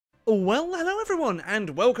Well, hello everyone,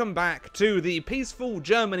 and welcome back to the Peaceful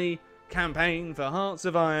Germany campaign for Hearts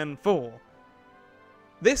of Iron 4.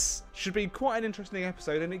 This should be quite an interesting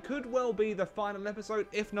episode, and it could well be the final episode.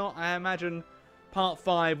 If not, I imagine part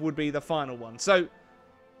 5 would be the final one. So,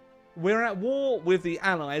 we're at war with the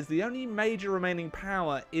Allies. The only major remaining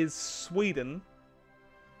power is Sweden.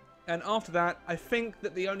 And after that, I think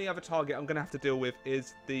that the only other target I'm going to have to deal with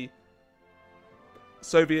is the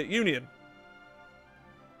Soviet Union.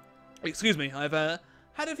 Excuse me, I've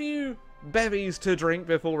had a few bevies to drink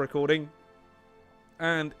before recording,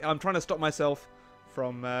 and I'm trying to stop myself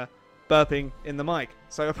from burping in the mic.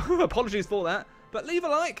 So apologies for that, but leave a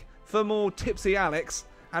like for more Tipsy Alex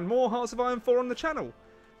and more Hearts of Iron 4 on the channel.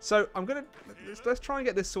 So let's try and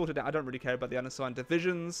get this sorted out. I don't really care about the unassigned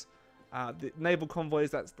divisions, the naval convoys.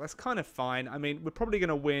 That's kind of fine. I mean, we're probably going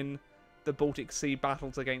to win the Baltic Sea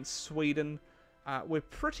battles against Sweden. We're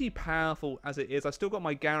pretty powerful as it is. I've still got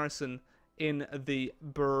my garrison in the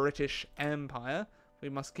British Empire. We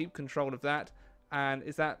must keep control of that. And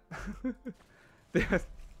is that... the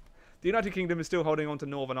United Kingdom is still holding on to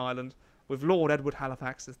Northern Ireland with Lord Edward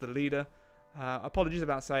Halifax as the leader. Apologies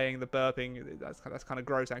about saying the burping. That's kind of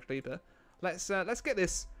gross, actually. But let's get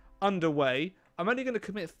this underway. I'm only going to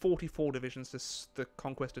commit 44 divisions to the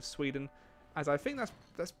conquest of Sweden, as I think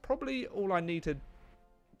that's probably all I need to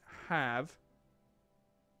have.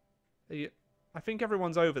 I think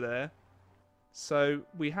everyone's over there, so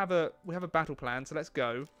we have a battle plan. So let's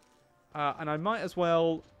go, and I might as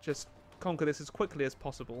well just conquer this as quickly as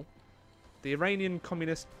possible. The Iranian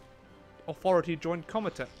Communist Authority Joint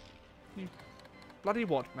Committee. You bloody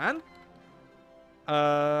what, man?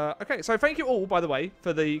 Okay, so thank you all, by the way,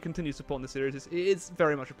 for the continued support in the series. It is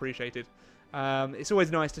very much appreciated. It's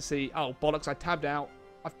always nice to see. Oh bollocks! I tabbed out.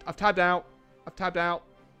 I've tabbed out. I've tabbed out.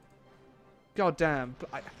 God damn.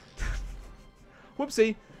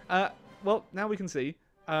 Whoopsie. Well, now we can see.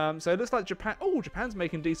 So it looks like Japan... Oh, Japan's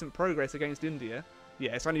making decent progress against India.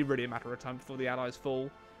 Yeah, it's only really a matter of time before the Allies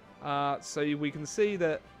fall. So we can see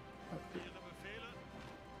that...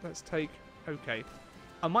 Let's take... Okay.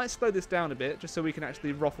 I might slow this down a bit, just so we can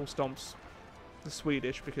actually ruffle stomps the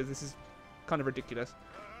Swedish, because this is kind of ridiculous.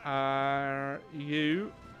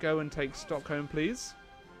 You go and take Stockholm, please.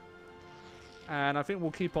 And I think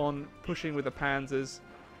we'll keep on pushing with the Panzers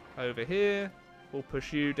over here. We'll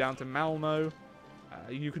push you down to Malmo.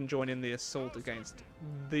 You can join in the assault against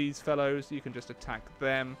these fellows. You can just attack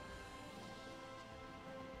them.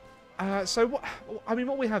 So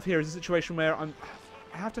what we have here is a situation where I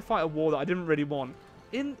have to fight a war that I didn't really want.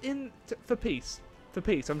 For peace. For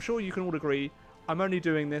peace. I'm sure you can all agree. I'm only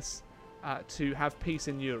doing this to have peace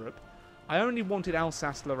in Europe. I only wanted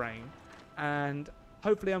Alsace-Lorraine, and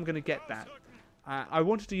hopefully I'm going to get that. I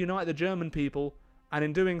wanted to unite the German people. And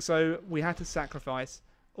in doing so, we had to sacrifice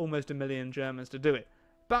almost 1 million Germans to do it.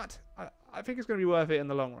 But I think it's going to be worth it in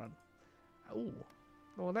the long run. Ooh.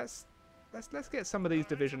 Well, let's get some of these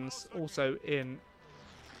divisions also in.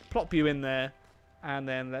 Plop you in there, and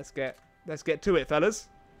then let's get to it, fellas.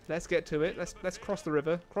 Let's get to it. Let's cross the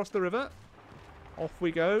river. Cross the river. Off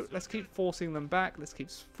we go. Let's keep forcing them back. Let's keep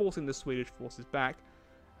forcing the Swedish forces back,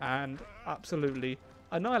 and absolutely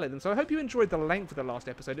annihilate them. So I hope you enjoyed the length of the last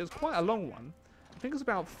episode. It was quite a long one. I think it was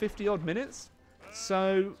about 50 odd minutes,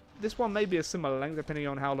 so this one may be a similar length depending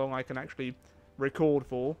on how long I can actually record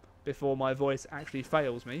for before my voice actually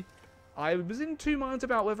fails me. I was in two minds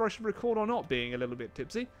about whether I should record or not, being a little bit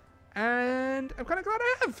tipsy, and I'm kind of glad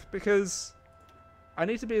I have, because I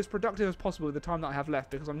need to be as productive as possible with the time that I have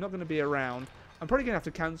left, because I'm not going to be around. I'm probably going to have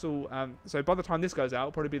to cancel, so by the time this goes out,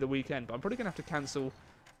 it'll probably be the weekend, but I'm probably going to have to cancel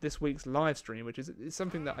this week's live stream, which is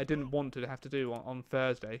something that I didn't want to have to do on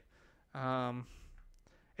Thursday.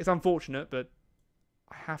 It's unfortunate, but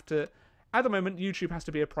I have to... At the moment, YouTube has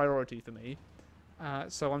to be a priority for me.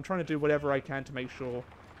 So I'm trying to do whatever I can to make sure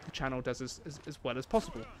the channel does as well as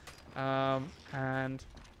possible. And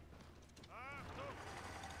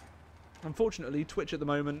unfortunately, Twitch at the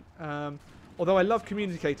moment, although I love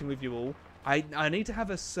communicating with you all, I need to have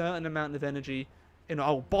a certain amount of energy in...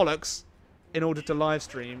 Oh, bollocks! In order to live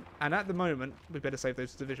stream, and at the moment we better save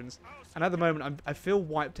those divisions, and at the moment I feel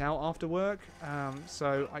wiped out after work,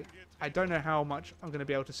 so I don't know how much I'm going to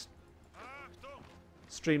be able to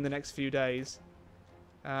stream the next few days,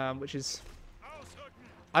 which is...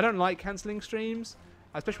 I don't like cancelling streams,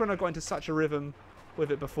 especially when I got into such a rhythm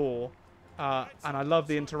with it before, and I love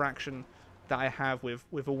the interaction that I have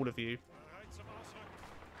with all of you.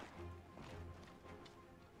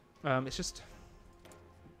 It's just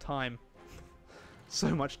time.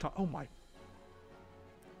 So much time. Oh my.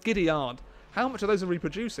 Giddy yard. How much of those are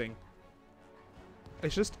reproducing?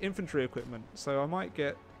 It's just infantry equipment. So I might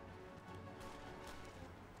get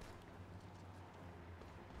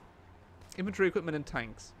Infantry equipment and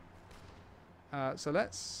tanks. So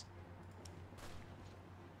let's...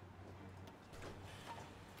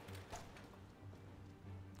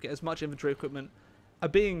 get as much infantry equipment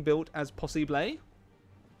being built as possible.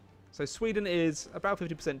 So Sweden is about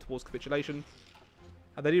 50% towards capitulation.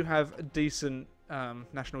 They do have a decent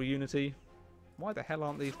national unity. Why the hell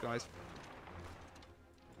aren't these guys?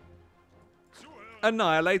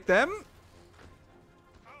 Annihilate them!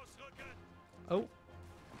 Oh.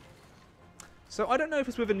 So I don't know if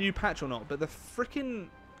it's with a new patch or not, but the freaking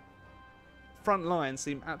front lines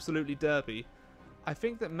seem absolutely derpy. I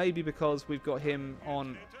think that maybe because we've got him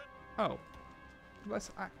on... Oh.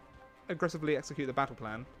 Let's aggressively execute the battle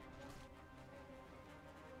plan.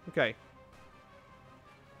 Okay.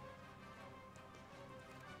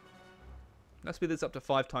 Let's speed this up to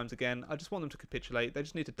 5 times again. I just want them to capitulate. They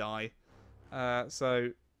just need to die.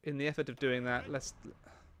 So, in the effort of doing that, let's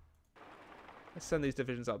send these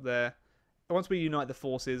divisions up there. Once we unite the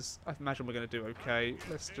forces, I imagine we're going to do okay.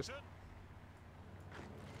 Let's just...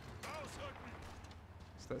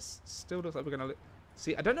 So that still looks like we're going to...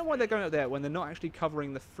 See, I don't know why they're going up there when they're not actually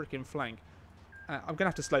covering the freaking flank. I'm going to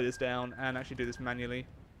have to slow this down and actually do this manually.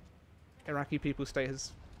 Iraqi People's State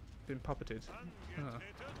has been puppeted. Oh.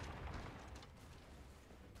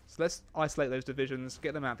 So let's isolate those divisions,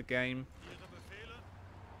 get them out of the game.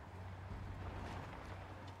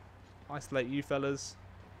 Isolate you fellas.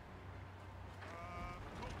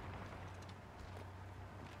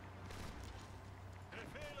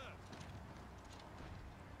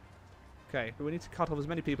 Okay, but we need to cut off as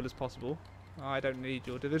many people as possible. I don't need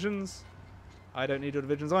your divisions. I don't need your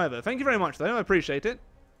divisions either. Thank you very much, though. I appreciate it.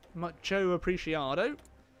 Mucho appreciado.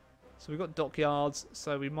 So we've got dockyards,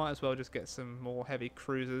 so we might as well just get some more heavy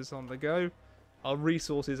cruisers on the go. Our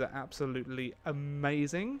resources are absolutely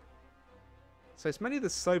amazing. So it's mainly the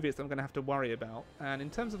Soviets that I'm going to have to worry about. And in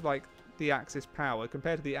terms of, like, the Axis power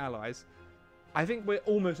compared to the Allies, I think we're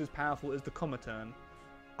almost as powerful as the Comintern.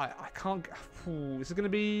 I can't... Ooh, this is going to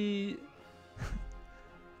be...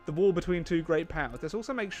 the war between two great powers. Let's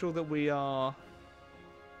also make sure that we are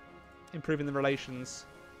improving the relations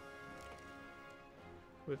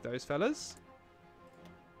with those fellas.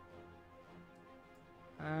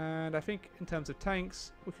 And I think in terms of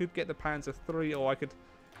tanks, we could get the Panzer III, or I could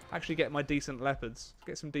actually get my decent Leopards.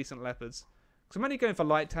 Get some decent Leopards. Because I'm only going for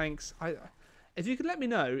light tanks. If you could let me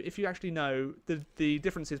know, if you actually know the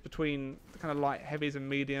differences between the kind of light heavies and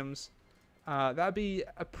mediums, that'd be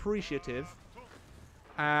appreciative.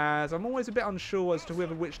 As I'm always a bit unsure as to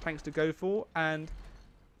which tanks to go for, and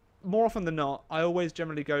more often than not, I always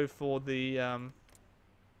generally go for the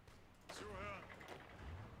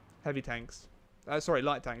heavy tanks. Sorry,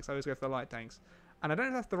 light tanks. I always go for the light tanks, and I don't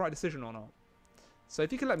know if that's the right decision or not. So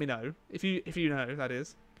if you could let me know, if you know, that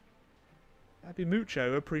is, that'd be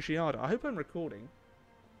mucho appreciado. I hope I'm recording.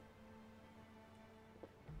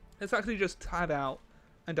 Let's actually just tab out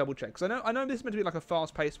and double check. So I know this is meant to be like a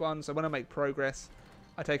fast-paced one. So when I make progress,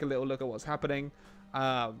 I take a little look at what's happening,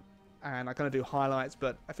 and I kind of do highlights.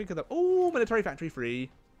 But I think of the military factory free.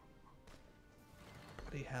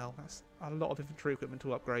 Bloody hell, that's a lot of infantry equipment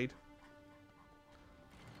to upgrade.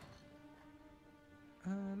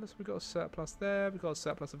 Unless we've got a surplus there, we've got a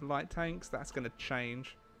surplus of light tanks. That's going to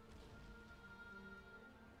change.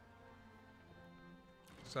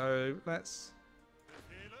 So let's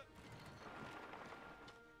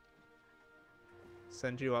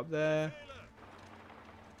send you up there.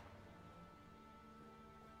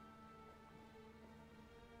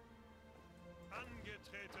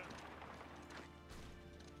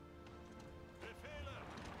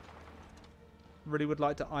 Really would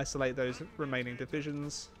like to isolate those remaining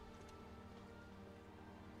divisions.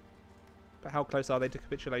 But how close are they to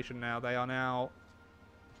capitulation now? They are now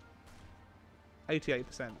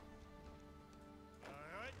 88%.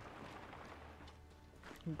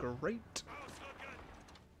 Great.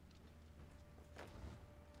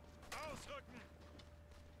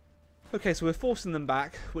 Okay, so we're forcing them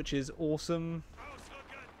back, which is awesome.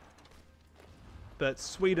 But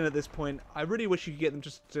Sweden at this point, I really wish you could get them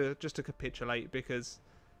just to capitulate, because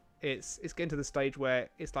it's getting to the stage where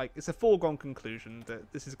it's like it's a foregone conclusion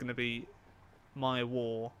that this is going to be my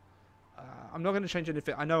war. I'm not going to change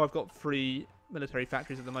anything. I know I've got 3 military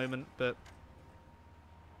factories at the moment, but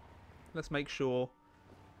let's make sure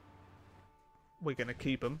we're going to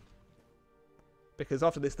keep them, because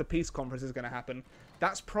after this the peace conference is going to happen.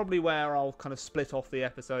 That's probably where I'll kind of split off the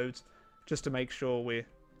episodes, just to make sure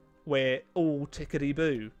we're all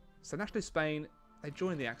tickety-boo. So Nationalist Spain, they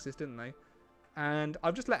joined the Axis, didn't they? And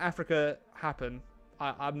I've just let Africa happen.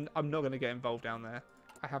 I'm not going to get involved down there.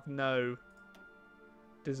 I have no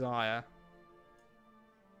desire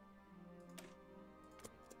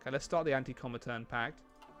Okay, let's start the Anti-Comintern Pact.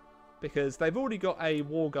 Because they've already got a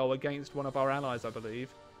war goal against one of our allies, I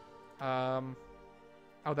believe. Oh,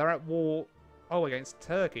 they're at war... Oh, against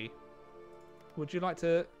Turkey. Would you like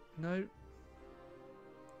to... No?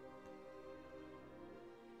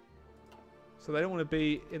 So they don't want to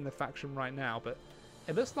be in the faction right now, but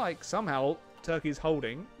it looks like somehow Turkey's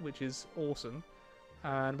holding, which is awesome.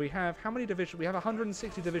 And we have... How many divisions? We have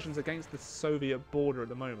 160 divisions against the Soviet border at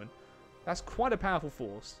the moment. That's quite a powerful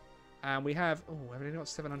force. And we have... Oh, we've only got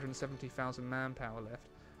 770,000 manpower left.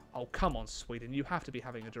 Oh, come on, Sweden. You have to be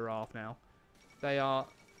having a giraffe now. They are...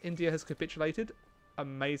 India has capitulated.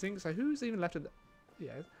 Amazing. So who's even left in the...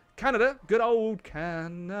 Yeah. Canada. Good old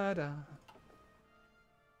Canada.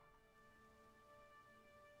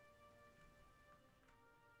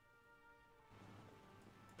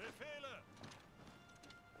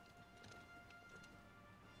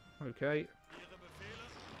 Okay.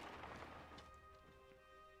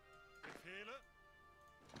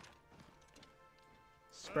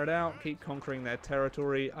 Spread out, keep conquering their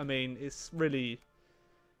territory. I mean, it's really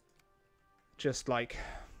just like,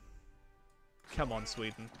 come on,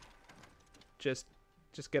 Sweden. Just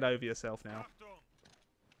get over yourself now.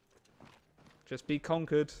 Just be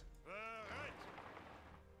conquered.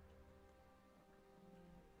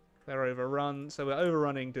 They're overrun, so we're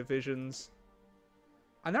overrunning divisions.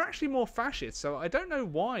 And they're actually more fascist, so I don't know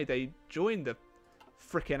why they joined the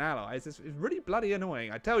frickin' Allies. It's really bloody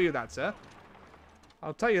annoying. I tell you that, sir.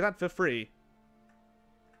 I'll tell you that for free.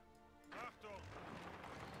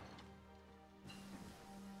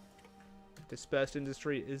 Dispersed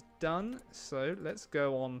industry is done, so let's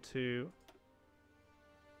go on to...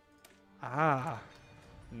 Ah,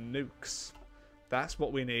 nukes. That's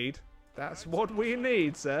what we need. That's what we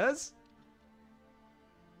need, sirs.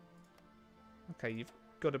 Okay, you've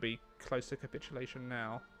got to be close to capitulation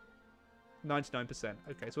now. 99%.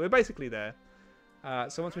 Okay, so we're basically there.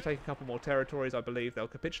 So once we take a couple more territories, I believe they'll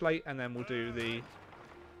capitulate, and then we'll do the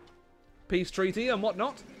peace treaty and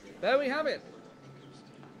whatnot. There we have it.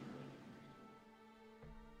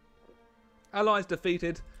 Allies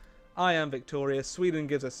defeated. I am victorious. Sweden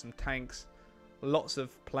gives us some tanks, lots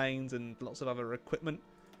of planes, and lots of other equipment.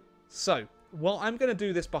 So, well, I'm going to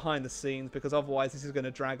do this behind the scenes, because otherwise this is going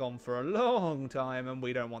to drag on for a long time, and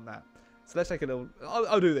we don't want that. So let's take a little...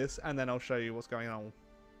 I'll do this, and then I'll show you what's going on.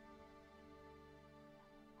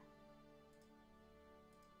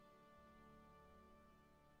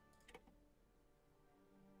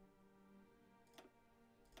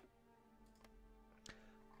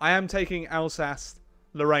 I am taking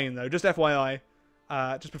Alsace-Lorraine, though, just FYI,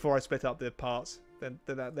 just before I split up the parts. Then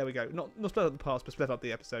there we go. Not split up the parts, but split up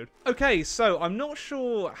the episode. Okay, so I'm not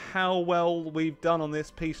sure how well we've done on this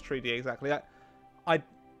peace treaty exactly.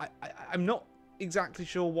 I'm not exactly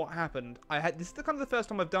sure what happened. This is kind of the first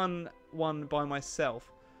time I've done one by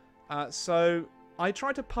myself. So I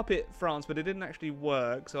tried to puppet France, but it didn't actually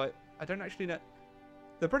work. So I don't actually know.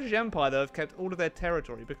 The British Empire, though, have kept all of their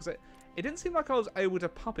territory because it didn't seem like I was able to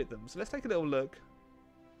puppet them. So let's take a little look.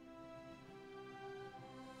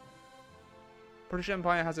 British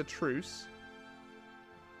Empire has a truce.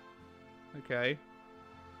 Okay.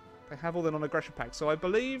 They have all the non-aggression pacts. So I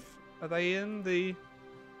believe... Are they in the...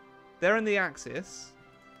 They're in the Axis.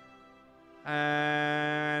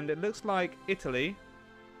 And it looks like Italy.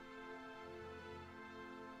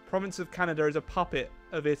 Province of Canada is a puppet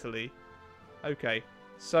of Italy. Okay.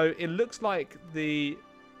 So it looks like the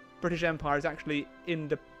British Empire is actually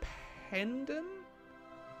independent.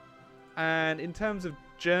 And in terms of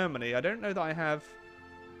Germany, I don't know that I have...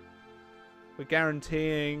 We're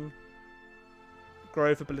guaranteeing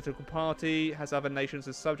growth of political party, has other nations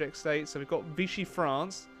as subject states. So we've got Vichy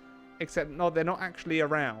France, except no, they're not actually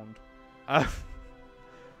around.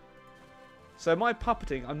 So my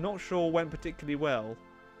puppeting, I'm not sure went particularly well.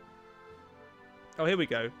 Oh, here we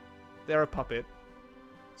go. They're a puppet.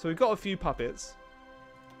 So we've got a few puppets,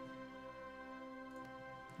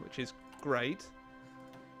 which is great.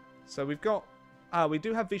 So we've got... we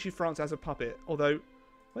do have Vichy France as a puppet, although...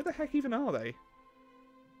 Where the heck even are they?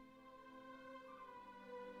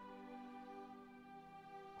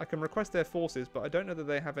 I can request their forces, but I don't know that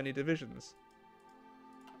they have any divisions.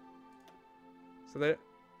 So they...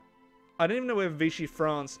 I don't even know where Vichy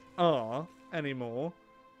France are anymore.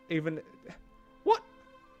 Even... What?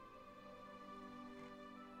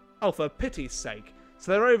 Oh, for pity's sake.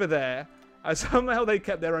 So they're over there. Somehow they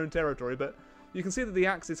kept their own territory, but you can see that the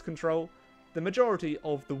Axis control the majority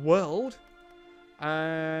of the world.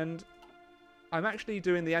 And I'm actually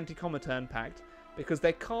doing the Anti-Comintern Pact because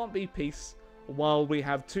there can't be peace while we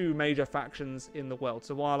have two major factions in the world.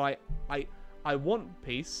 So while I want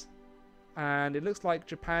peace, And it looks like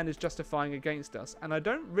Japan is justifying against us. And I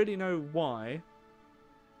don't really know why.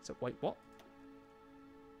 So, wait, what?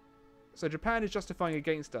 So Japan is justifying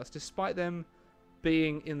against us despite them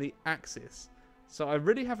being in the Axis. So I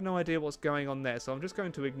really have no idea what's going on there. So I'm just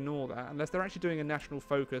going to ignore that. Unless they're actually doing a national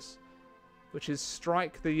focus. Which is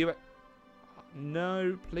strike the US...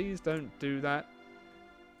 No, please don't do that.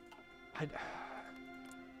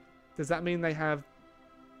 Does that mean they have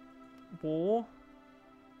war?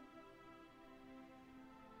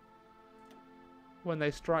 When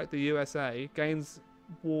they strike the USA, gains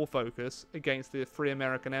war focus against the Free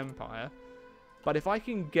American Empire. But if I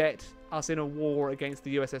can get us in a war against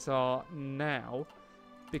the USSR now,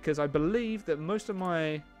 because I believe that most of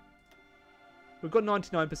my... We've got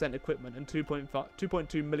 99% equipment and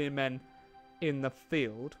 2.2 million men in the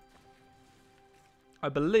field. I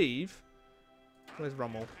believe... Where's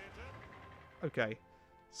Rommel? Okay.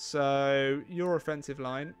 So, your offensive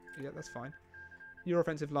line... Yeah, that's fine. Your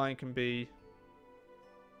offensive line can be...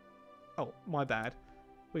 Oh, my bad.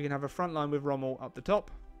 We can have a front line with Rommel up the top.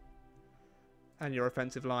 And your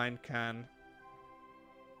offensive line can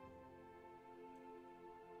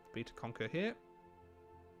be to conquer here.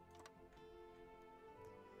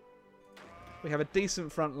 We have a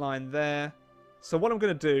decent front line there. So what I'm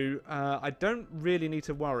going to do, I don't really need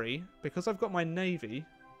to worry. Because I've got my navy,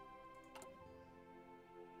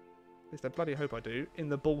 at least I bloody hope I do, in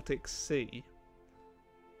the Baltic Sea.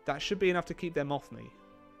 That should be enough to keep them off me.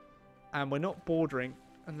 And we're not bordering,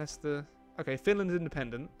 unless the... Okay, Finland's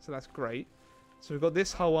independent, so that's great. So we've got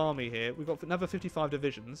this whole army here. We've got another 55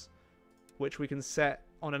 divisions, which we can set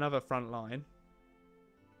on another front line.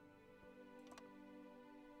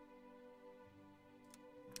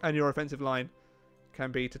 And your offensive line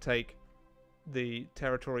can be to take the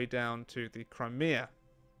territory down to the Crimea.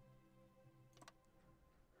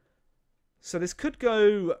 So this could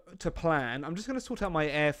go to plan. I'm just going to sort out my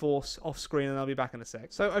air force off screen and I'll be back in a sec.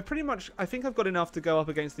 So I think I've got enough to go up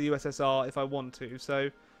against the USSR if I want to. So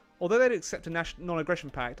although they'd accept a non-aggression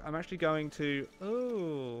pact, I'm actually going to...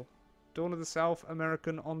 Oh, Dawn of the South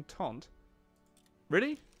American Entente.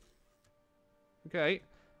 Really? Okay.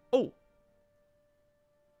 Oh!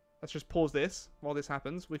 Let's just pause this while this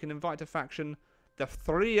happens. We can invite to faction the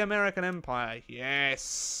Free American Empire.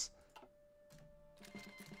 Yes!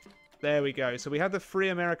 There we go. So we have the Free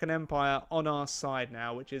American Empire on our side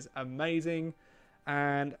now, which is amazing.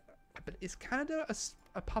 But is Canada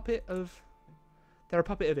a puppet of... They're a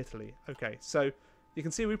puppet of Italy. Okay, so you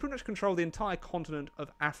can see we pretty much control the entire continent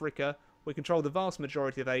of Africa. We control the vast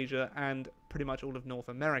majority of Asia and pretty much all of North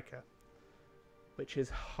America, which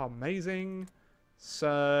is amazing.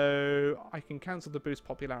 So I can cancel the boost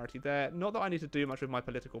popularity there. Not that I need to do much with my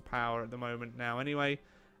political power at the moment now anyway.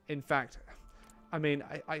 In fact... I mean,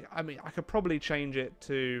 I could probably change it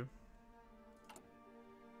to...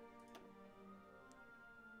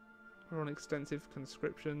 We're on extensive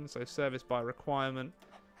conscription, so service by requirement,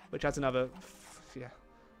 which adds another... Yeah,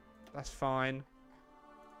 that's fine.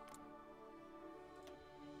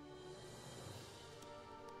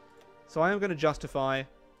 So I am going to justify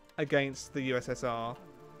against the USSR,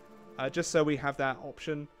 just so we have that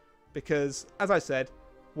option, because, as I said,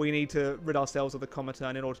 we need to rid ourselves of the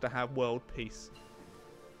Comintern in order to have world peace.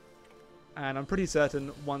 And I'm pretty certain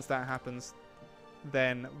once that happens,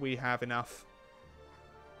 then we have enough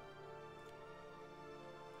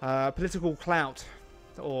political clout,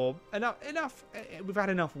 or enough. We've had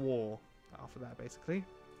enough war after that, basically.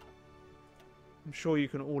 I'm sure you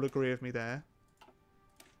can all agree with me there.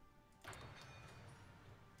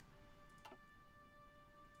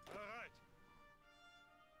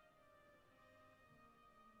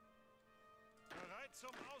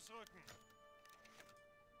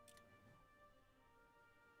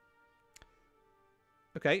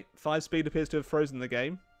 Okay, 5 speed appears to have frozen the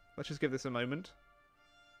game. Let's just give this a moment.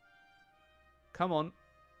 Come on.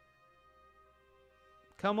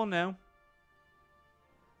 Come on now.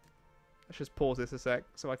 Let's just pause this a sec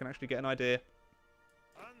so I can actually get an idea.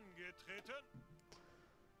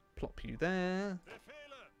 Plop you there.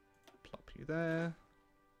 Plop you there.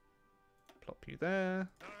 Plop you there.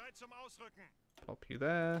 Plop you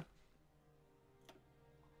there.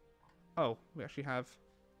 Oh, we actually have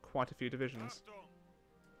quite a few divisions.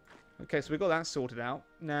 Okay, so we've got that sorted out.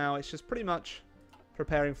 Now, it's just pretty much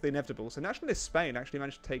preparing for the inevitable. So nationalist Spain actually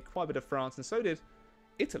managed to take quite a bit of France, and so did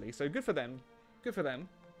Italy. So good for them. Good for them.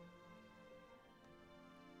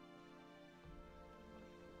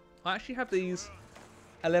 I actually have these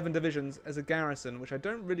 11 divisions as a garrison, which I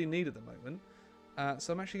don't really need at the moment.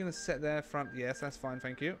 So I'm actually going to set their front... Yes, that's fine,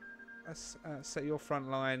 thank you. Let's set your front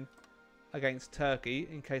line against Turkey,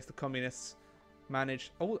 in case the communists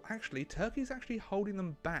managed... Oh, actually, Turkey's actually holding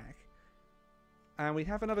them back. And we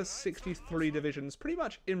have another 63 divisions pretty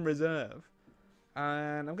much in reserve.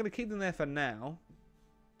 And I'm going to keep them there for now.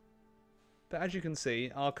 But as you can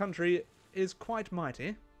see, our country is quite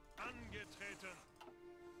mighty. How do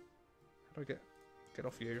I get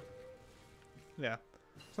off you? Yeah.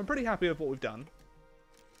 So I'm pretty happy with what we've done.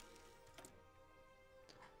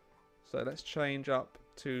 So let's change up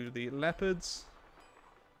to the leopards.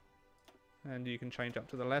 And you can change up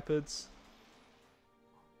to the leopards.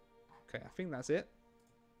 Okay, I think that's it.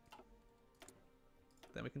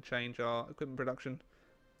 Then we can change our equipment production.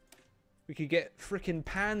 We could get frickin'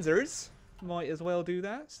 panzers. Might as well do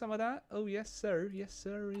that. Some of that. Oh, yes, sir. Yes,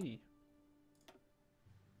 sirree.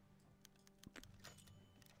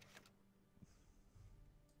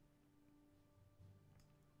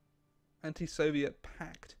 Anti-Soviet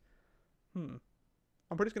pact. I'm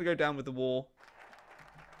probably just going to go down with the war.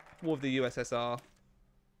 War of the USSR.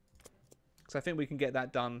 Because I think we can get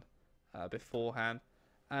that done beforehand.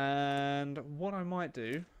 And what I might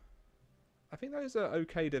do... I think those are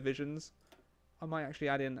okay divisions. I might actually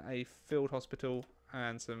add in a field hospital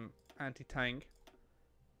and some anti-tank.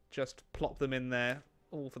 Just plop them in there,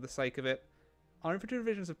 all for the sake of it. Our infantry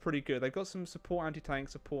divisions are pretty good. They've got some support anti-tank,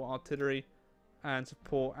 support artillery, and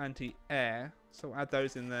support anti-air. So we'll add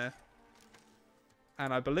those in there.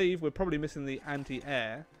 And I believe we're probably missing the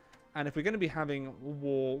anti-air. And if we're going to be having a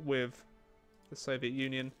war with the Soviet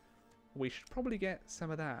Union, we should probably get some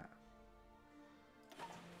of that.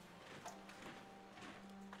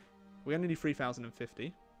 We only need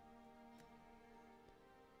 3,050.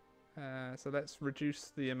 So let's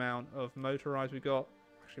reduce the amount of motorized we got.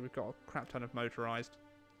 Actually, we've got a crap ton of motorized.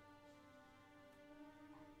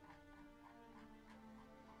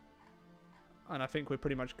 And I think we're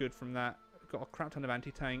pretty much good from that. We've got a crap ton of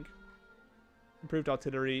anti-tank. Improved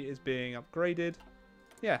artillery is being upgraded.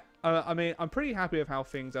 Yeah, I mean, I'm pretty happy with how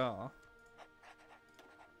things are.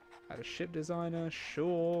 Add a ship designer,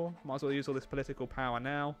 sure. Might as well use all this political power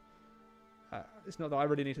now. It's not that I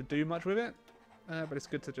really need to do much with it, but it's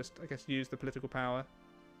good to just, I guess, use the political power.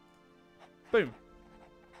 Boom.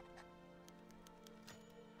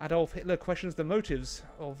 Adolf Hitler questions the motives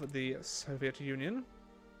of the Soviet Union.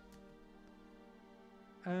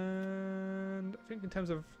 And I think in terms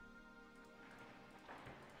of...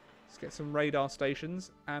 Let's get some radar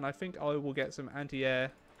stations, and I think I will get some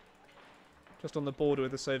anti-air just on the border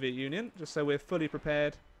with the Soviet Union, just so we're fully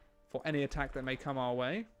prepared for any attack that may come our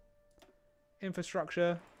way.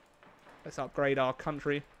 Infrastructure. Let's upgrade our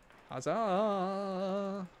country.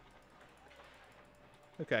 Huzzah!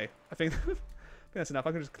 Okay, I think that's enough.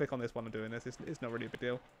 I can just click on this while I'm doing this. It's not really a big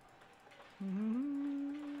deal.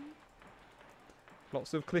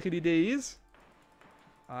 Lots of clickety-dees.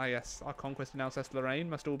 Ah yes, our conquest in Alsace-Lorraine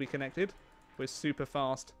must all be connected with super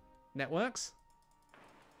fast networks.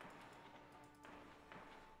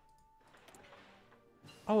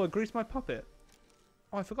 Oh, I greased my puppet.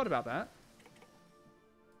 Oh, I forgot about that.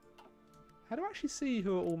 How do I actually see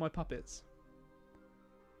who are all my puppets?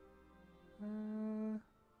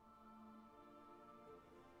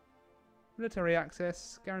 Military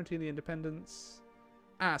access, guaranteeing the independence.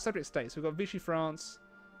 Ah, separate states. We've got Vichy France,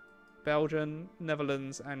 Belgium,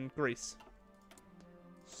 Netherlands, and Greece.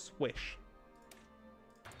 Swish.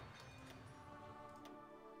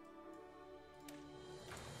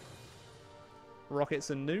 Rockets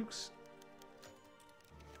and nukes.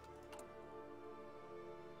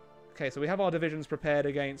 Okay, so we have our divisions prepared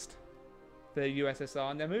against the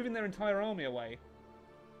USSR, and they're moving their entire army away.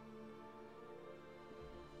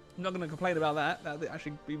 I'm not going to complain about that. That would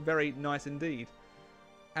actually be very nice indeed.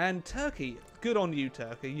 And Turkey, good on you,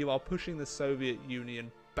 Turkey. You are pushing the Soviet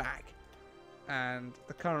Union back. And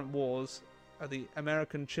the current wars are the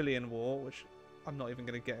American-Chilean War, which I'm not even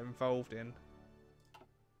going to get involved in.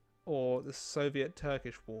 Or the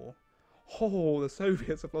Soviet-Turkish War. Oh, the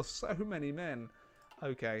Soviets have lost so many men.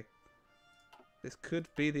 Okay. This could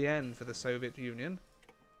be the end for the Soviet Union.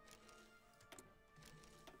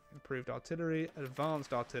 Improved artillery,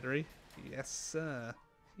 advanced artillery. Yes, sir.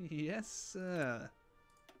 Yes, sir.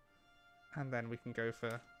 And then we can go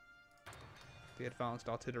for the advanced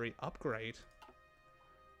artillery upgrade.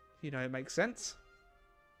 You know, it makes sense.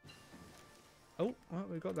 Oh, well,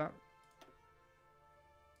 we've got that.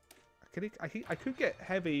 I could get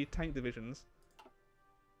heavy tank divisions.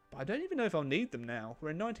 But I don't even know if I'll need them now. We're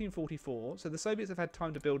in 1944, so the Soviets have had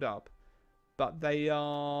time to build up. But they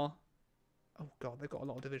are... Oh, God, they've got a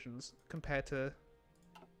lot of divisions compared to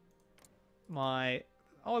my...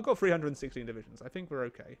 Oh, I've got 316 divisions. I think we're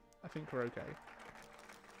okay. I think we're okay.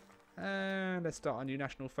 And let's start a new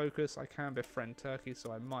national focus. I can befriend Turkey,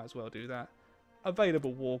 so I might as well do that.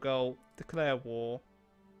 Available war goal. Declare war.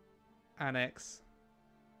 Annex.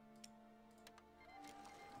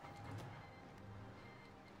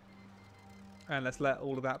 And let's let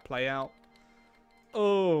all of that play out.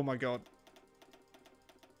 Oh my god.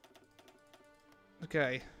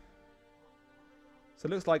 Okay. So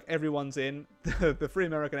it looks like everyone's in. The Free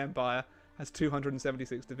American Empire has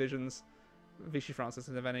 276 divisions. Vichy France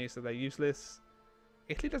doesn't have any, so they're useless.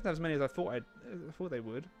 Italy doesn't have as many as I thought they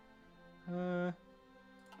would.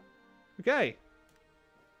 Okay.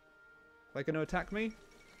 They're going to attack me.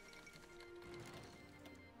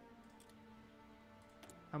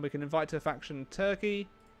 And we can invite to a faction Turkey.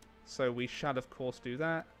 So we shall, of course, do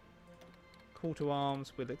that. Call to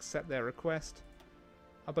arms. We'll accept their request.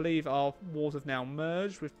 I believe our wars have now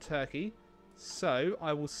merged with Turkey. So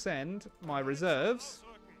I will send my reserves.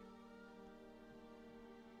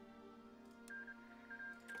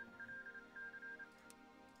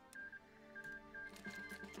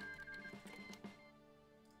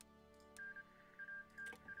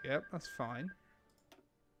 Yep, that's fine.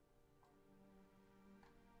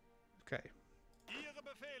 Okay.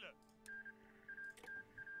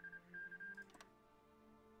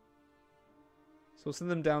 So we'll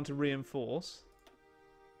send them down to reinforce.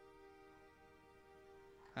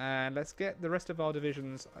 And let's get the rest of our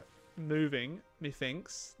divisions moving,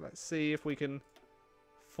 methinks. Let's see if we can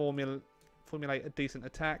formulate a decent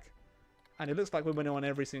attack. And it looks like we're winning on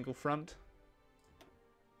every single front.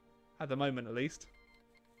 At the moment, at least.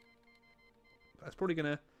 That's probably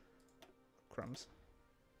going to... Crumbs.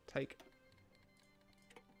 Take.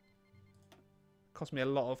 Cost me a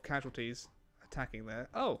lot of casualties attacking there.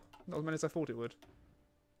 Oh, not as many as I thought it would.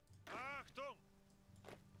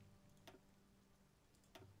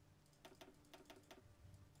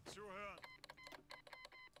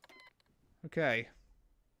 Okay.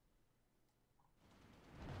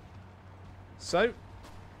 So,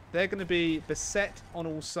 they're going to be beset on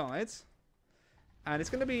all sides. And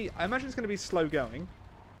it's going to be... I imagine it's going to be slow going.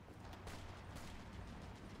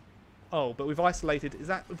 Oh, but we've isolated...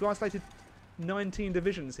 We've isolated 19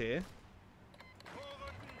 divisions here.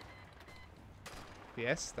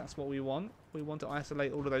 Yes, that's what we want. We want to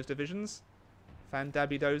isolate all of those divisions.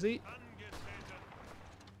 Fan-dabby-dozy.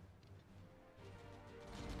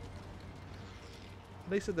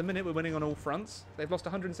 At least at the minute we're winning on all fronts. They've lost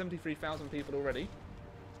 173,000 people already.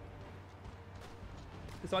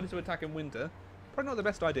 Decided to attack in winter. Probably not the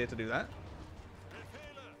best idea to do that.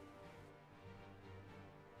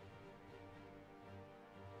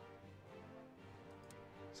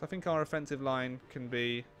 So I think our offensive line can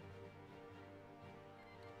be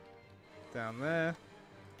down there.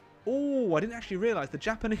 Oh, I didn't actually realise the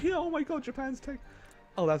Japanese... Oh my god, Japan's take...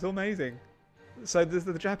 Oh, that's amazing. So there's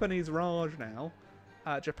the Japanese Raj now.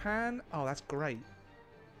 Japan... Oh, that's great.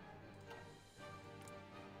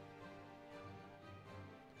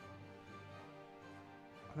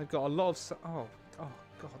 They've got a lot of... Oh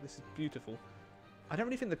god, this is beautiful. I don't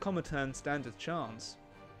really think the Comintern stands a chance.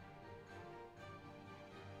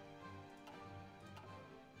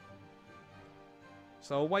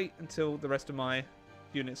 So I'll wait until the rest of my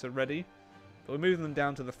units are ready. But we're moving them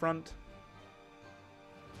down to the front.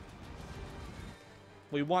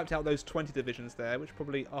 We wiped out those 20 divisions there, which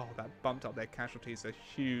probably... Oh, that bumped up their casualties a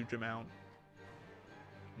huge amount.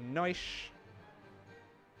 Nice.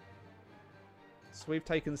 So we've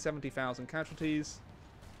taken 70,000 casualties.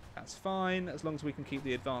 That's fine, as long as we can keep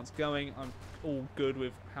the advance going. I'm all good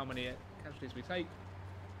with how many casualties we take.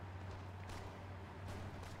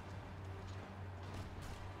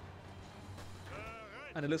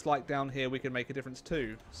 And it looks like down here we can make a difference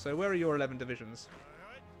too. So where are your 11 divisions?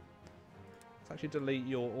 Let's actually delete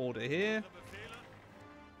your order here.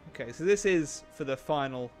 Okay, so this is for the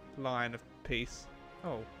final line of peace.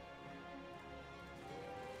 Oh.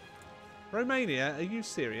 Romania, are you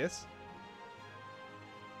serious?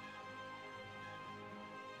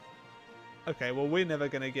 Okay, well we're never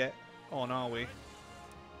going to get on, are we?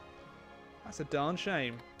 That's a darn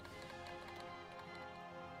shame.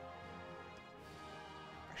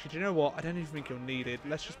 Actually, do you know what? I don't even think you're needed.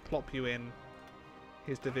 Let's just plop you in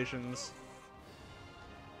his divisions.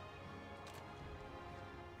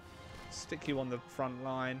 Stick you on the front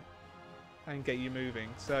line and get you moving.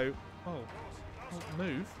 So, oh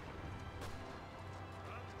move.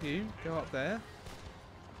 You go up there.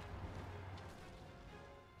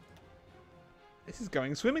 This is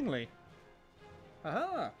going swimmingly.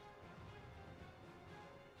 Aha!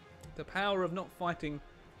 The power of not fighting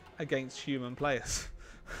against human players.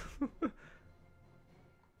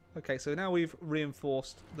 Okay, so now we've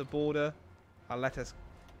reinforced the border. Let us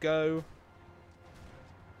go.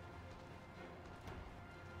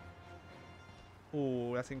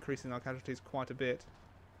 Oh, that's increasing our casualties quite a bit.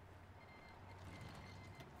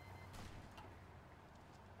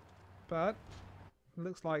 But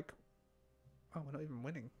looks like... Oh, we're not even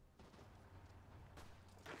winning.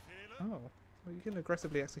 Oh, well, you can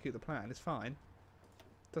aggressively execute the plan. It's fine.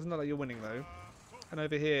 Doesn't look like you're winning, though. And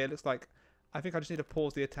over here, it looks like... I think I just need to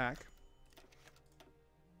pause the attack.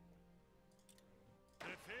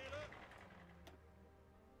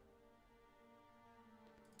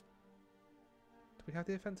 Do we have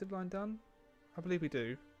the offensive line done? I believe we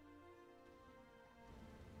do.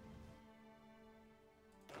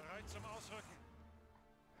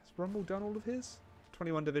 Has Rumble done all of his?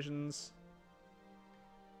 21 divisions.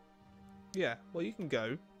 Yeah, well, you can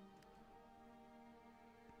go.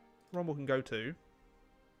 Rumble can go too.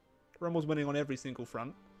 Rumble's winning on every single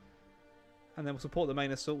front. And then we'll support the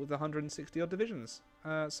main assault with 160 odd divisions.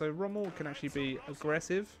 So Rommel can actually be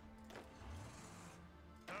aggressive.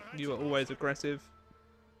 You are always aggressive.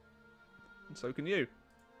 And so can you.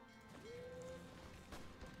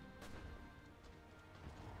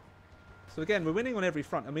 So again, we're winning on every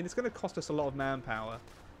front. I mean, it's going to cost us a lot of manpower,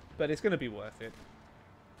 but it's going to be worth it.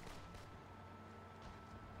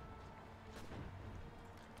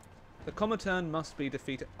 The Comintern must be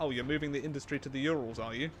defeated. Oh, you're moving the industry to the Urals,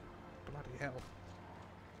 are you? Bloody hell.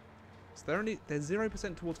 So they're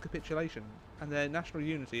 0% towards capitulation, and their national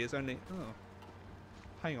unity is only... Oh.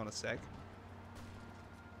 Hang on a sec.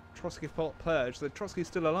 Trotsky purge, so Trotsky's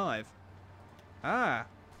still alive. Ah!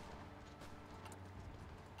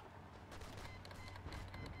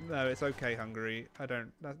 No, it's okay, Hungary. I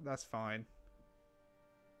don't... That's fine.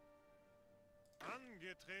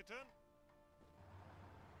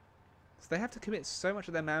 So they have to commit so much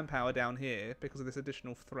of their manpower down here because of this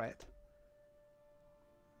additional threat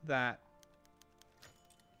that...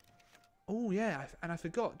 Oh, yeah, and I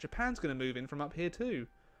forgot. Japan's going to move in from up here too.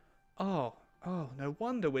 Oh, no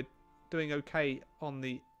wonder we're doing okay on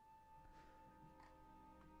the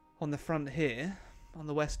front here. On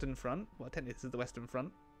the western front. Well, technically this is the western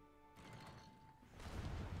front.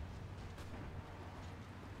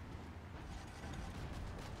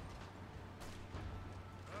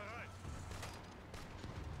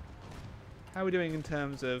 How are we doing in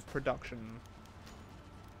terms of production?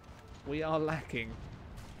 We are lacking.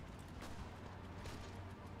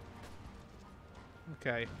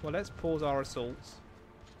 Okay, well, let's pause our assaults.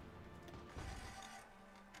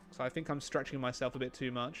 So I think I'm stretching myself a bit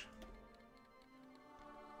too much.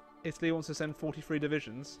 Italy wants to send 43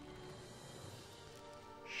 divisions.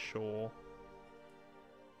 Sure.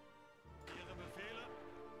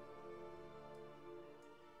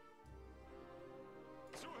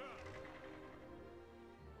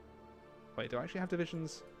 Wait, do I actually have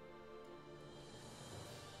divisions?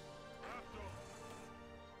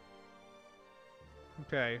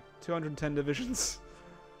 Okay, 210 divisions.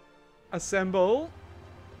 Assemble!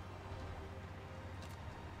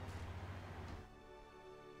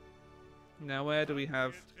 Now where do we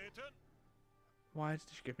have... Why did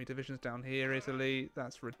you give me divisions down here, Italy?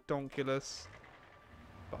 That's redonkulous.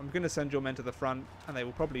 But I'm going to send your men to the front, and they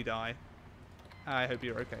will probably die. I hope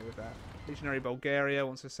you're okay with that. Legionary Bulgaria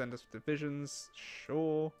wants to send us divisions.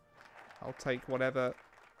 Sure. I'll take whatever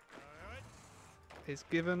is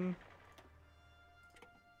given.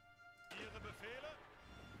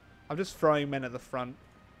 I'm just throwing men at the front.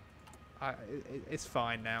 It's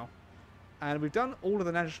fine now. And we've done all of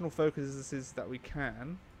the national focuses that we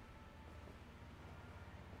can.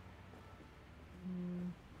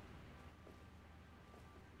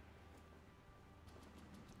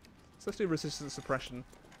 So let's do resistance suppression.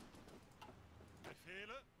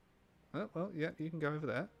 Oh, well, yeah, you can go over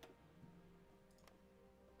there.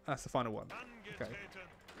 That's the final one. Okay.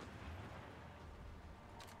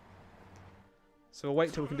 So we'll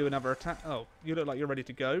wait till we can do another attack. Oh, you look like you're ready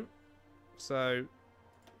to go. So,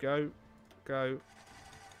 go, go,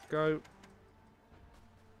 go.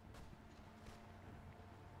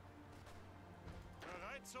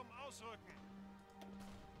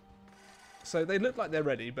 So they look like they're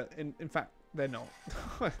ready, but in fact, they're not.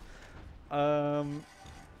 I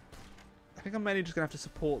think I'm mainly just going to have to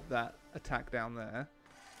support that attack down there.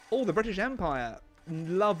 Oh, the British Empire.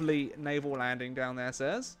 Lovely naval landing down there,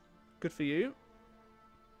 sirs. Good for you.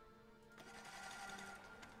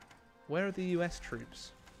 Where are the US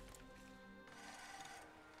troops?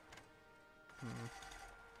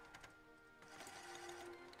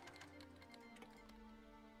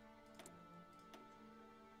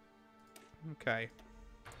 Okay.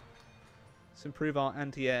 Let's improve our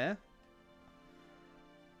anti-air.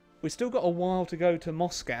 We've still got a while to go to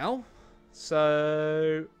Moscow.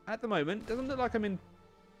 So, at the moment, doesn't look like I'm in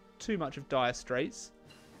too much of dire straits.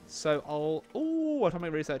 So I'll... Ooh,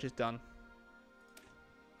 atomic research is done.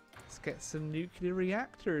 Let's get some nuclear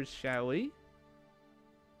reactors, shall we?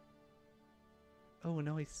 Oh,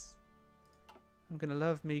 nice. I'm going to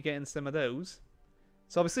love me getting some of those.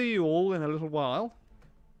 So I'll see you all in a little while.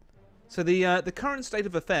 So the current state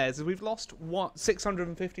of affairs is we've lost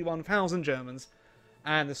 651,000 Germans,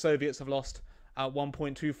 and the Soviets have lost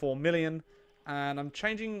 1.24 million. And I'm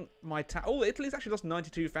changing my oh, Italy's actually lost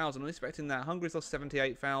 92,000. I'm expecting that. Hungary's lost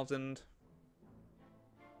 78,000.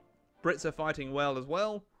 Brits are fighting well as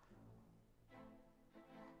well.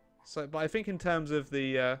 So, but I think in terms of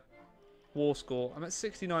the war score, I'm at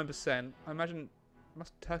 69%. I imagine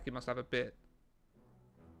Turkey must have a bit.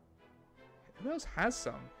 Who else has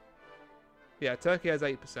some? Yeah, Turkey has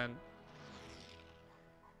 8%.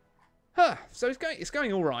 Huh, so it's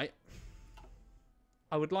going all right.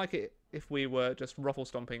 I would like it if we were just ruffle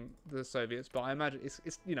stomping the Soviets, but I imagine it's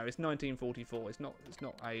you know, it's 1944. It's not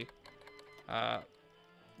a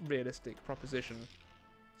realistic proposition.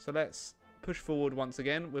 So let's push forward once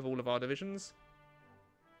again with all of our divisions.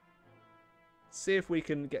 See if we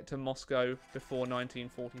can get to Moscow before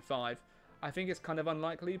 1945. I think it's kind of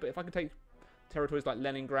unlikely, but if I can take territories like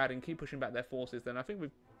Leningrad and keep pushing back their forces, then I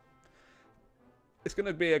think it's going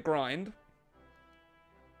to be a grind.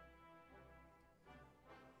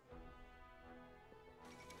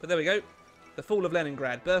 But there we go. The fall of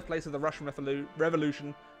Leningrad, birthplace of the Russian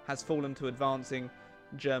Revolution, has fallen to advancing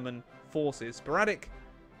German forces. Sporadic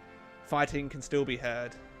fighting can still be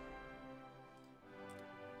heard.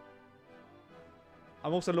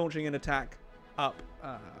 I'm also launching an attack up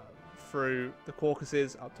through the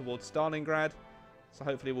Caucasus up towards Stalingrad. So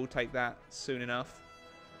hopefully we'll take that soon enough.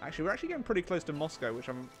 Actually, we're actually getting pretty close to Moscow, which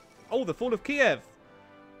I'm... Oh, the fall of Kiev!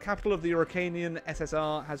 Capital of the Ukrainian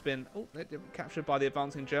SSR has been captured by the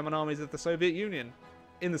advancing German armies of the Soviet Union.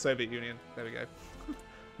 In the Soviet Union. There we go.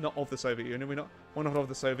 Not of the Soviet Union. We're not of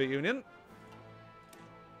the Soviet Union.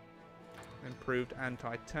 Improved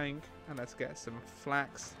anti-tank. And let's get some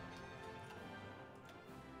flax.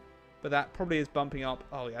 But that probably is bumping up...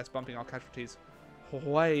 Oh yeah, it's bumping our casualties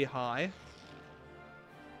way high.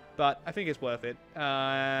 But I think it's worth it.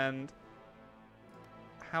 And...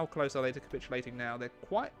 how close are they to capitulating now? They're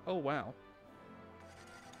quite... Oh, wow.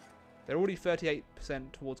 They're already 38%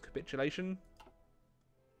 towards capitulation.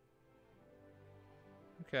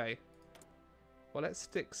 Okay. Well, let's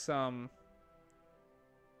stick some...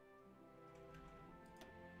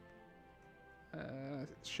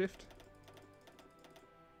 shift.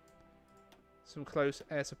 Some close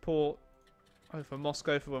air support over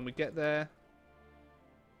Moscow for when we get there.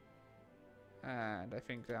 And I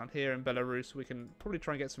think down here in Belarus we can probably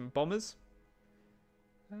try and get some bombers.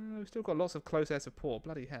 We've still got lots of close air support.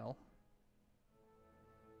 Bloody hell.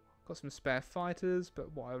 Got some spare fighters,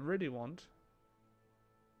 but what I really want...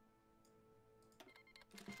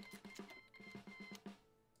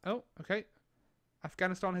 Oh, okay.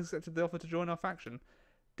 Afghanistan has accepted the offer to join our faction.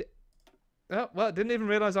 Oh, well, didn't even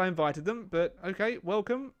realise I invited them, but okay,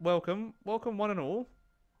 welcome, welcome, welcome one and all.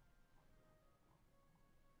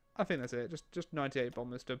 I think that's it. Just 98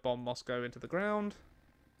 bombers to bomb Moscow into the ground.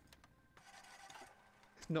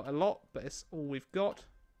 It's not a lot, but it's all we've got.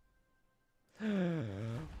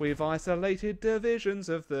 We've isolated divisions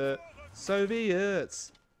of the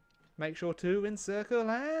Soviets. Make sure to encircle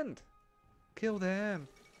land. Kill them.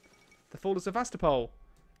 The fall of Sevastopol.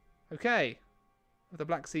 Okay. The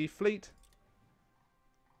Black Sea Fleet.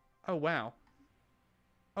 Oh, wow.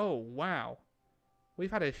 Oh, wow.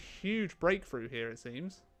 We've had a huge breakthrough here, it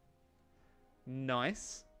seems.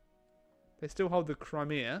 Nice. They still hold the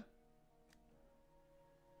Crimea.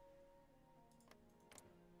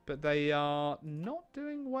 But they are not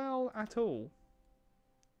doing well at all.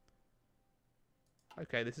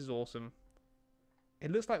 Okay, this is awesome.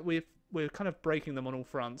 It looks like we're kind of breaking them on all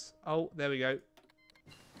fronts. Oh, there we go.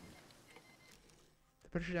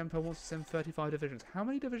 The British Empire wants to send 35 divisions. How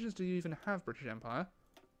many divisions do you even have, British Empire?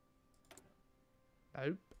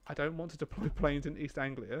 No, I don't want to deploy planes in East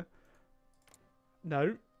Anglia.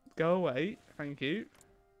 No, go away. Thank you.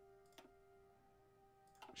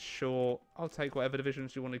 Sure, I'll take whatever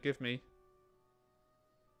divisions you want to give me.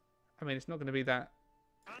 I mean, it's not going to be that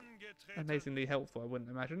amazingly helpful, I wouldn't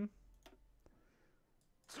imagine.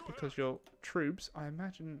 Because your troops, I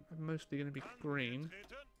imagine, are mostly going to be green.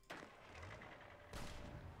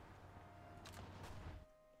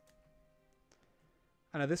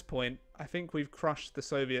 And at this point, I think we've crushed the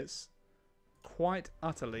Soviets quite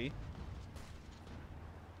utterly.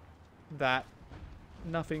 That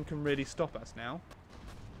nothing can really stop us now.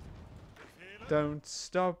 Don't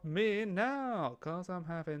stop me now, 'cause I'm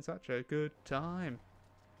having such a good time.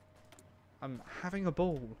 I'm having a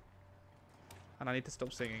ball. And I need to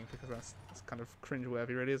stop singing because that's kind of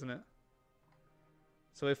cringe-worthy, really, isn't it?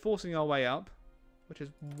 So we're forcing our way up, which is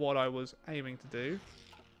what I was aiming to do.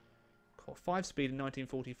 God, 5 speed in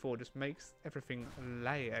 1944 just makes everything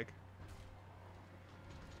lag.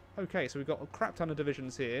 Okay, so we've got a crap ton of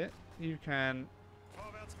divisions here. You can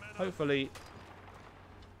hopefully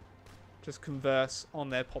just converse on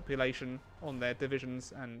their population, on their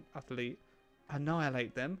divisions, and utterly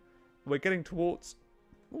annihilate them. We're getting towards...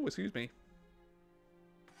 Oh, excuse me.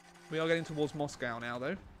 We are getting towards Moscow now,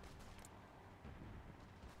 though.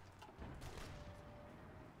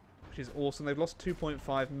 Which is awesome. They've lost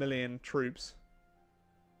 2.5 million troops.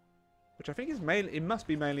 Which I think is mainly... It must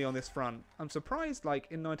be mainly on this front. I'm surprised, like,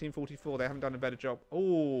 in 1944 they haven't done a better job.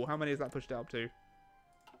 Oh, how many has that pushed it up to?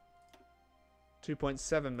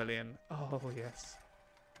 2.7 million. Oh, yes.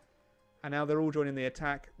 And now they're all joining the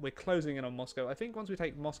attack. We're closing in on Moscow. I think once we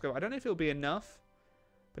take Moscow, I don't know if it'll be enough,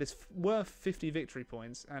 but it's worth 50 victory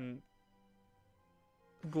points, and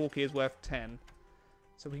Gorky is worth 10.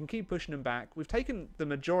 So we can keep pushing them back. We've taken the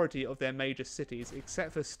majority of their major cities,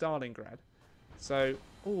 except for Stalingrad. So,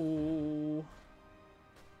 ooh.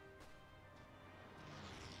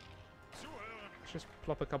 Let's just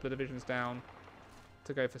plop a couple of divisions down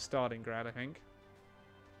to go for Stalingrad, I think.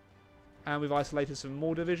 And we've isolated some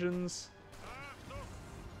more divisions.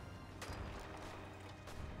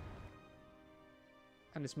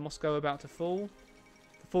 And is Moscow about to fall?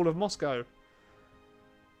 The fall of Moscow.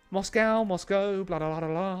 Moscow, Moscow, blah, blah, blah,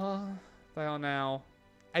 blah. They are now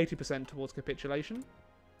 80% towards capitulation.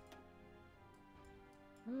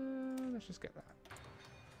 Let's just get that.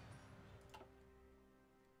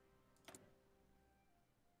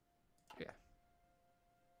 Yeah.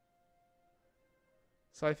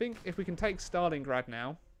 So I think if we can take Stalingrad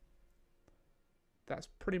now, that's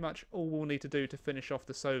pretty much all we'll need to do to finish off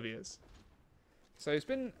the Soviets. So it's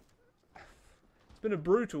been a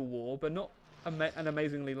brutal war, but not an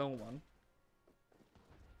amazingly long one.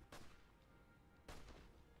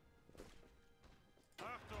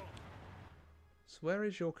 So where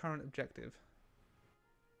is your current objective?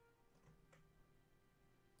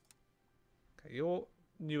 Okay, your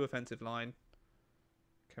new offensive line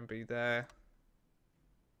can be there.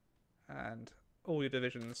 And all your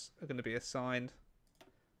divisions are going to be assigned.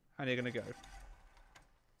 And you're going to go.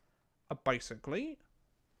 Basically.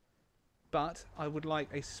 But I would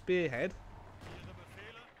like a spearhead,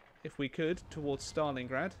 if we could, towards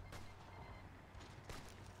Stalingrad.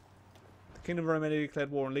 The Kingdom of Romania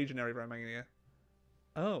declared war on Legionary Romania.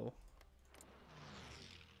 Oh.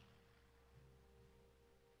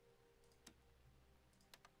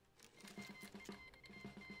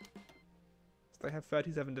 So they have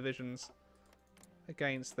 37 divisions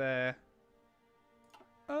against their...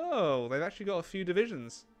 Oh, they've actually got a few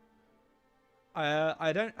divisions.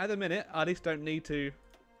 I don't, at the minute, I at least don't need to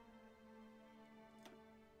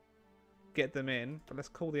get them in, but let's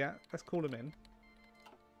call them in.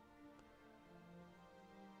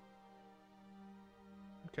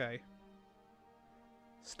 Okay.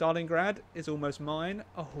 Stalingrad is almost mine.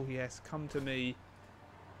 Oh yes, come to me.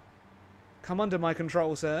 Come under my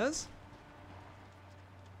control, sirs.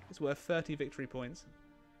 It's worth 30 victory points.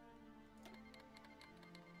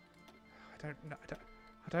 I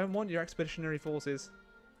don't want your expeditionary forces.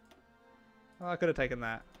 Oh, I could have taken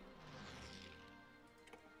that.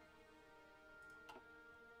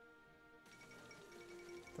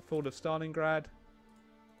 The fall of Stalingrad.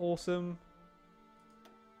 Awesome.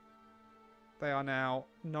 They are now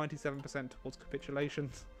 97% towards capitulation.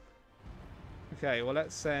 Okay, well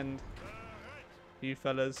let's send you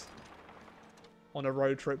fellas on a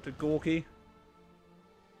road trip to Gorky.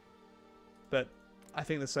 But I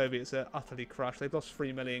think the Soviets are utterly crushed. They've lost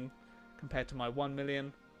 3 million compared to my 1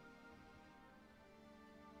 million.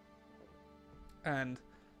 And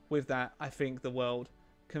with that, I think the world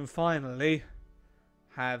can finally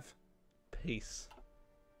have peace.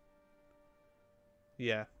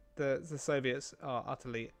 Yeah, the Soviets are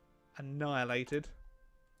utterly annihilated.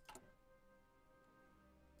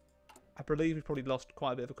 I believe we've probably lost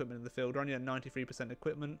quite a bit of equipment in the field. We're only at 93%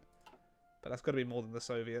 equipment, but that's got to be more than the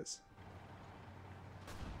Soviets.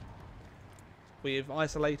 We've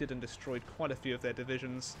isolated and destroyed quite a few of their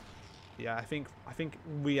divisions. Yeah, I think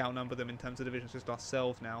we outnumber them in terms of divisions just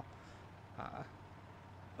ourselves now.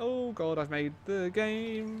 Oh god, I've made the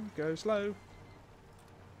game go slow.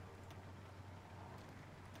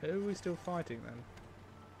 Who are we still fighting then?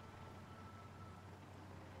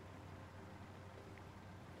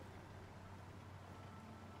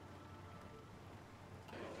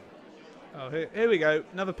 Oh, here we go.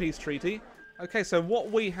 Another peace treaty. Okay, so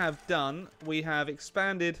what we have done, we have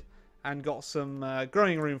expanded and got some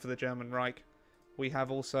growing room for the German Reich. We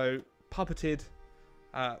have also puppeted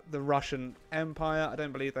the Russian Empire. I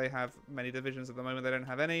don't believe they have many divisions at the moment. They don't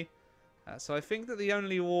have any. So I think that the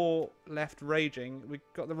only war left raging, we've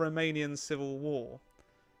got the Romanian Civil War,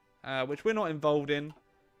 which we're not involved in,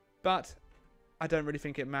 but I don't really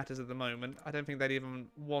think it matters at the moment. I don't think they'd even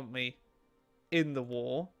want me in the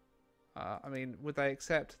war. I mean, would they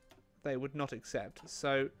accept? They would not accept.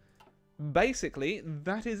 So basically,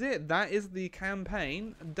 that is it. That is the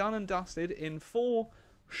campaign done and dusted in 4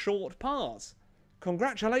 short parts.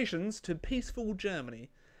 Congratulations to peaceful Germany.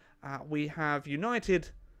 We have united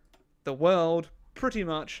the world pretty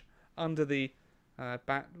much under the the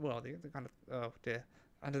kind of, oh dear,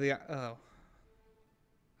 under the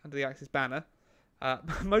Axis banner.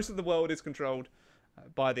 Most of the world is controlled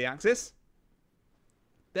by the Axis.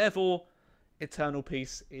 Therefore, eternal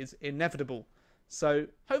peace is inevitable. So,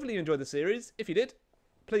 hopefully you enjoyed the series. If you did,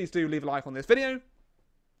 please do leave a like on this video.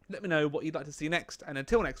 Let me know what you'd like to see next. And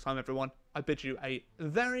until next time, everyone, I bid you a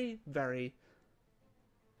very, very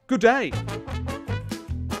good day.